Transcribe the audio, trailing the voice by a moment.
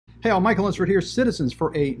Hey all, Michael Lunsford here, Citizens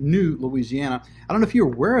for a New Louisiana. I don't know if you're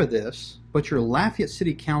aware of this, but your Lafayette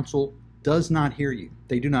City Council does not hear you.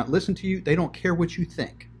 They do not listen to you. They don't care what you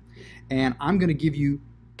think. And I'm going to give you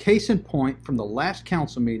case in point from the last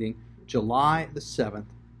council meeting, July the 7th.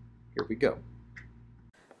 Here we go.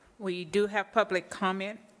 We do have public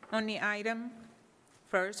comment on the item.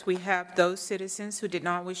 First, we have those citizens who did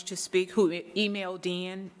not wish to speak, who emailed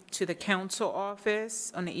in to the council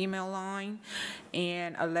office on the email line,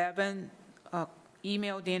 and 11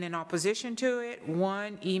 emailed in opposition to it,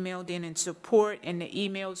 1 emailed in support, and the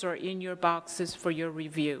emails are in your boxes for your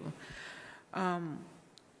review.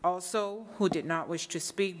 Also, who did not wish to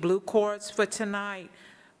speak, blue cards for tonight,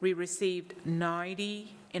 we received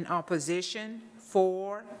 90 in opposition,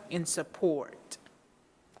 4 in support.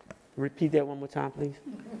 Repeat that one more time, please.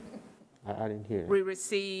 I didn't hear it. We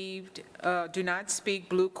received do not speak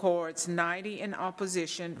blue cards, 90 in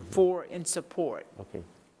opposition, 4 in support. Okay.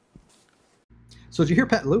 So did you hear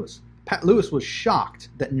Pat Lewis? Pat Lewis was shocked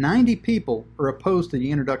that 90 people are opposed to the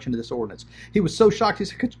introduction of this ordinance. He was so shocked, he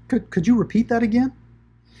said, could you repeat that again?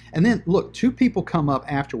 And then, look, 2 people come up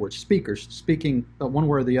afterwards, speakers, speaking one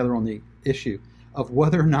way or the other on the issue of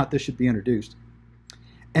whether or not this should be introduced.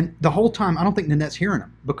 And the whole time, I don't think Nanette's hearing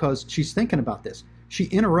him because she's thinking about this. She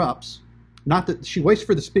interrupts, not that she waits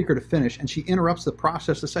for the speaker to finish, and she interrupts the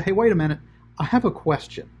process to say, hey, wait a minute, I have a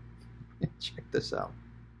question. Check this out.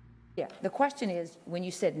 Yeah, the question is, when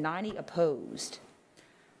you said 90 opposed.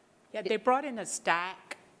 Yeah, they brought in a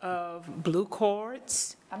stack of blue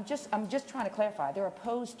cards. I'm just trying to clarify. They're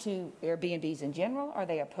opposed to Airbnbs in general? Are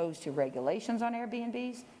they opposed to regulations on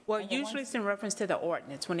Airbnbs? Well, usually it's in reference to the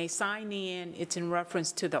ordinance. When they sign in, it's in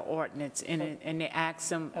reference to the ordinance, and they ask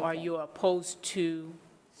them, are you opposed to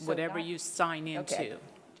whatever you sign into? Okay.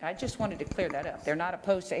 I just wanted to clear that up. They're not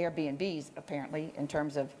opposed to Airbnbs, apparently, in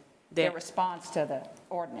terms of their response to the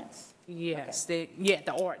ordinance. Yes, the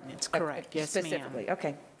ordinance, correct. Yes, ma'am. Specifically,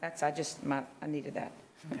 okay. I needed that.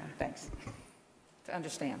 Okay. Thanks. To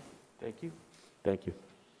understand. Thank you. Thank you.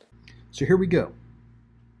 So here we go.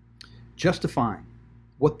 Justifying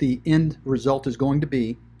what the end result is going to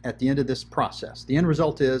be at the end of this process. The end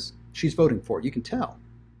result is she's voting for it. You can tell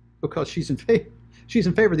because she's in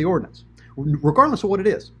favor of the ordinance, regardless of what it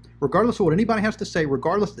is, regardless of what anybody has to say,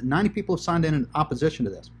 regardless that 90 people have signed in opposition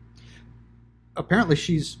to this. Apparently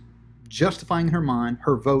she's justifying in her mind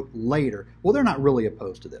her vote later. Well, they're not really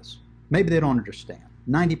opposed to this. Maybe they don't understand.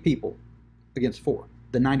 90 people against 4.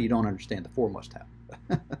 The 90 don't understand. The 4 must have.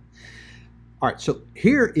 All right, so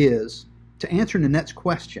here is, to answer Nanette's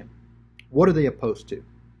question, what are they opposed to?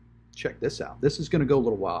 Check this out. This is going to go a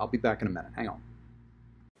little while. I'll be back in a minute. Hang on.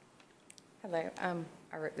 Hello.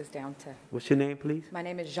 I wrote this down to... What's your name, please? My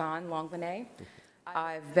name is Jean Longvenet.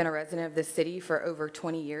 I've been a resident of this city for over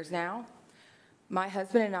 20 years now. My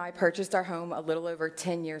husband and I purchased our home a little over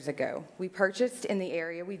 10 years ago. We purchased in the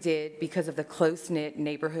area we did because of the close-knit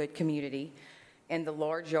neighborhood community and the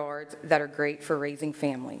large yards that are great for raising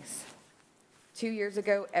families. 2 years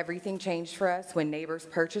ago, everything changed for us when neighbors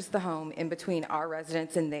purchased the home in between our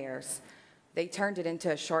residence and theirs. They turned it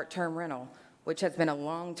into a short-term rental, which has been a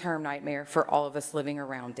long-term nightmare for all of us living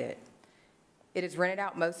around it. It is rented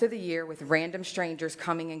out most of the year with random strangers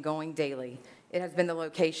coming and going daily. It has been the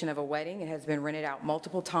location of a wedding. It has been rented out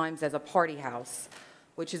multiple times as a party house,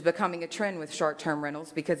 which is becoming a trend with short-term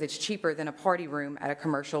rentals because it's cheaper than a party room at a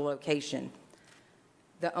commercial location.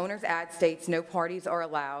 The owner's ad states no parties are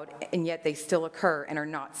allowed, and yet they still occur and are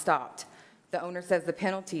not stopped. The owner says the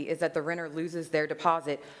penalty is that the renter loses their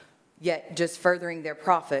deposit, yet just furthering their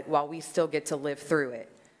profit while we still get to live through it.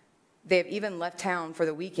 They have even left town for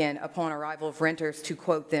the weekend upon arrival of renters to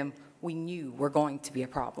quote them, "We knew were going to be a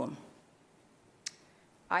problem."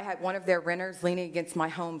 I had one of their renters leaning against my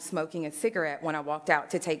home smoking a cigarette when I walked out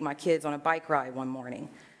to take my kids on a bike ride one morning.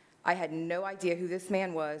 I had no idea who this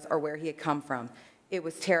man was or where he had come from. It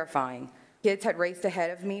was terrifying. Kids had raced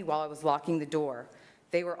ahead of me while I was locking the door.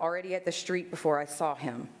 They were already at the street before I saw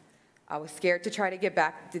him. I was scared to try to get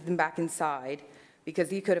them back inside because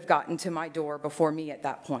he could have gotten to my door before me at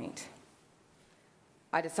that point.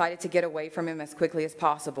 I decided to get away from him as quickly as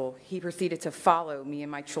possible. He proceeded to follow me and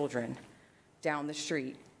my children down the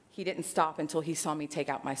street. He didn't stop until he saw me take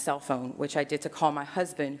out my cell phone, which I did to call my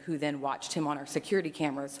husband, who then watched him on our security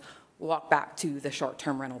cameras walk back to the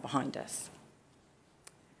short-term rental behind us.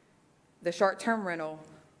 The short-term rental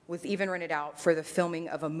was even rented out for the filming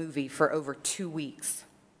of a movie for over 2 weeks,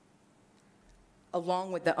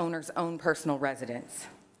 along with the owner's own personal residence.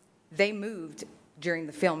 They moved during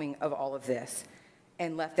the filming of all of this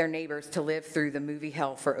and left their neighbors to live through the movie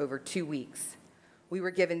hell for over 2 weeks. We were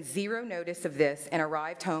given zero notice of this and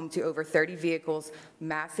arrived home to over 30 vehicles,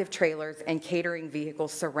 massive trailers, and catering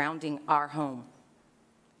vehicles surrounding our home.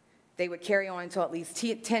 They would carry on until at least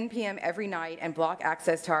 10 p.m. every night and block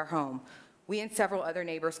access to our home. We and several other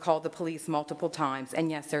neighbors called the police multiple times, and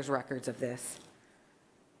yes, there's records of this.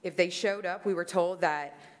 If they showed up, we were told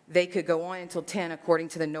that they could go on until 10 according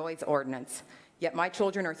to the noise ordinance. Yet my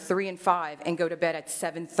children are 3 and 5 and go to bed at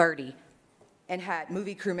 7:30 and had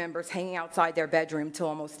movie crew members hanging outside their bedroom till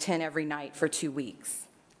almost 10 every night for 2 weeks.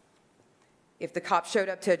 If the cops showed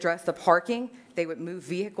up to address the parking, they would move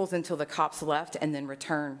vehicles until the cops left and then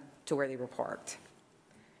return to where they were parked.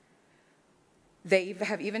 They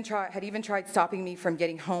had even tried stopping me from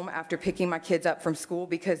getting home after picking my kids up from school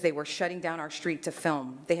because they were shutting down our street to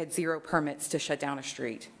film. They had zero permits to shut down a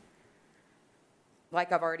street.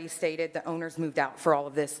 Like I've already stated, the owners moved out for all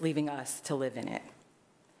of this, leaving us to live in it.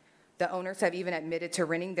 The owners have even admitted to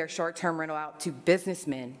renting their short-term rental out to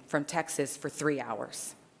businessmen from Texas for 3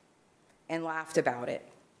 hours and laughed about it.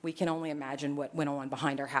 We can only imagine what went on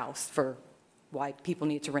behind our house for why people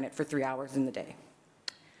need to rent it for 3 hours in the day.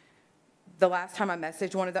 The last time I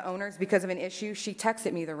messaged one of the owners because of an issue, she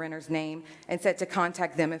texted me the renter's name and said to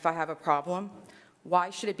contact them if I have a problem. Why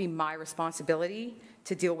should it be my responsibility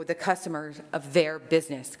to deal with the customers of their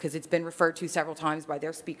business? Because it's been referred to several times by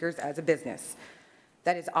their speakers as a business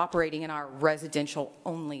that is operating in our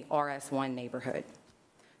residential-only RS1 neighborhood.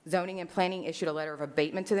 Zoning and Planning issued a letter of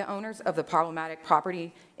abatement to the owners of the problematic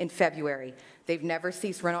property in February. They've never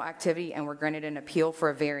ceased rental activity and were granted an appeal for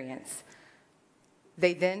a variance.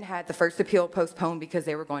 They then had the first appeal postponed because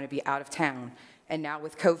they were going to be out of town. And now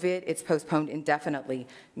with COVID, it's postponed indefinitely.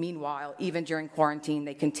 Meanwhile, even during quarantine,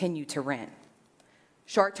 they continue to rent.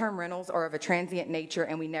 Short-term rentals are of a transient nature,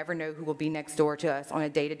 and we never know who will be next door to us on a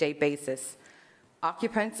day-to-day basis.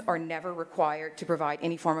 Occupants are never required to provide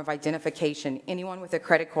any form of identification. Anyone with a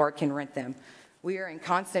credit card can rent them. We are in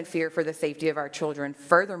constant fear for the safety of our children.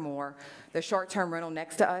 Furthermore, the short-term rental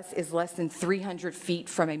next to us is less than 300 feet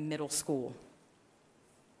from a middle school.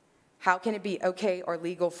 How can it be okay or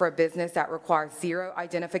legal for a business that requires zero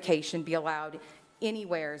identification be allowed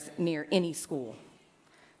anywhere near any school?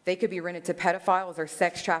 They could be rented to pedophiles or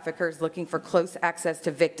sex traffickers looking for close access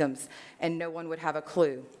to victims, and no one would have a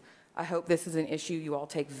clue. I hope this is an issue you all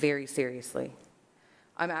take very seriously.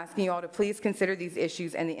 I'm asking you all to please consider these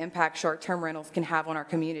issues and the impact short-term rentals can have on our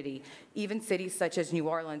community. Even cities such as New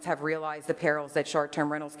Orleans have realized the perils that short-term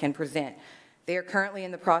rentals can present. They are currently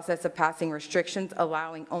in the process of passing restrictions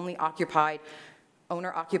allowing only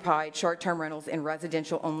owner-occupied short-term rentals in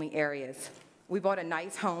residential-only areas. We bought a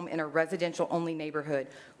nice home in a residential-only neighborhood.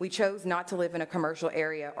 We chose not to live in a commercial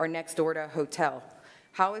area or next door to a hotel.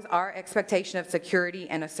 How is our expectation of security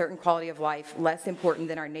and a certain quality of life less important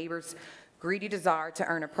than our neighbors' greedy desire to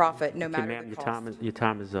earn a profit no matter the cost? Your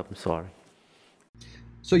time is up. I'm sorry.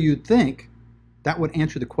 So you'd think that would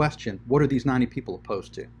answer the question, what are these 90 people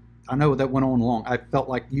opposed to? I know that went on long. I felt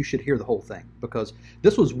like you should hear the whole thing because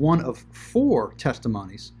this was one of 4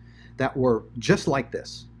 testimonies that were just like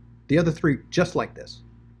this. The other 3 just like this.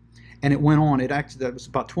 And it went on. That was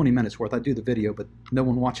about 20 minutes worth. I do the video, but no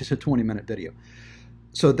one watches a 20-minute video.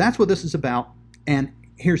 So that's what this is about, and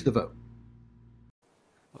here's the vote.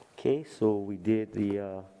 Okay, so we did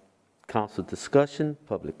the council discussion,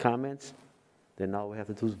 public comments. Then all we have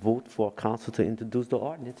to do is vote for council to introduce the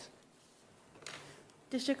ordinance.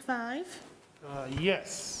 District 5,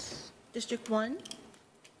 Yes. District 1,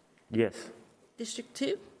 Yes. District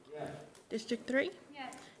 2, District 3,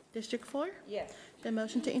 Yes. District 4. Yes. The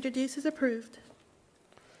motion to introduce is approved.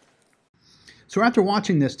 So after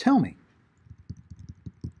watching this, tell me,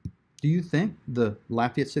 do you think the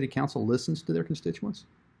Lafayette City Council listens to their constituents?